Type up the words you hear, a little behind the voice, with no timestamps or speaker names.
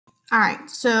All right,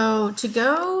 so to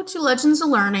go to Legends of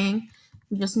Learning,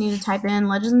 you just need to type in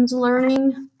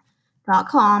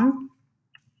legendsoflearning.com.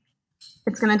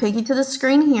 It's going to take you to the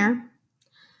screen here.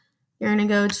 You're going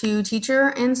to go to Teacher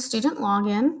and Student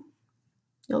Login.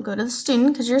 You'll go to the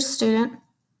student because you're a student.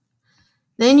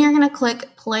 Then you're going to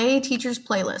click Play Teachers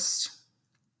Playlist.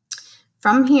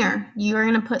 From here, you are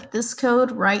going to put this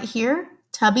code right here,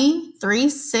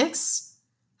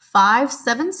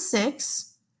 Tubby36576,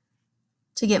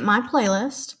 to get my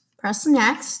playlist. Press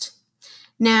Next.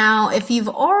 Now, if you've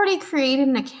already created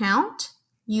an account,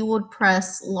 you would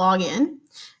press Login.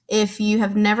 If you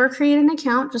have never created an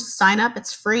account, just sign up.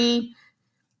 It's free,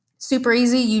 super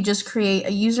easy. You just create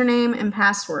a username and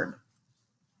password.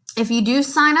 If you do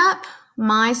sign up,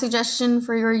 my suggestion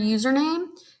for your username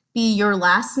be your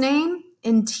last name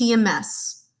in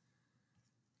TMS.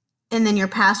 And then your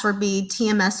password be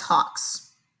TMS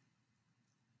Hawks.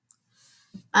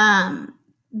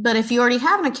 But if you already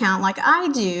have an account like I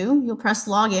do, you'll press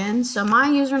login. So my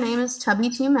username is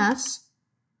TubbyTMS.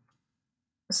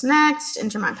 Press next,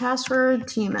 enter my password,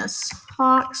 TMS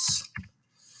Hawks.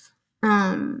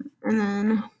 And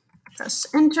then press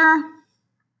enter.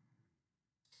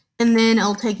 And then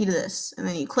it'll take you to this. And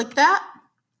then you click that.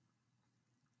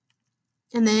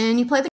 And then you play the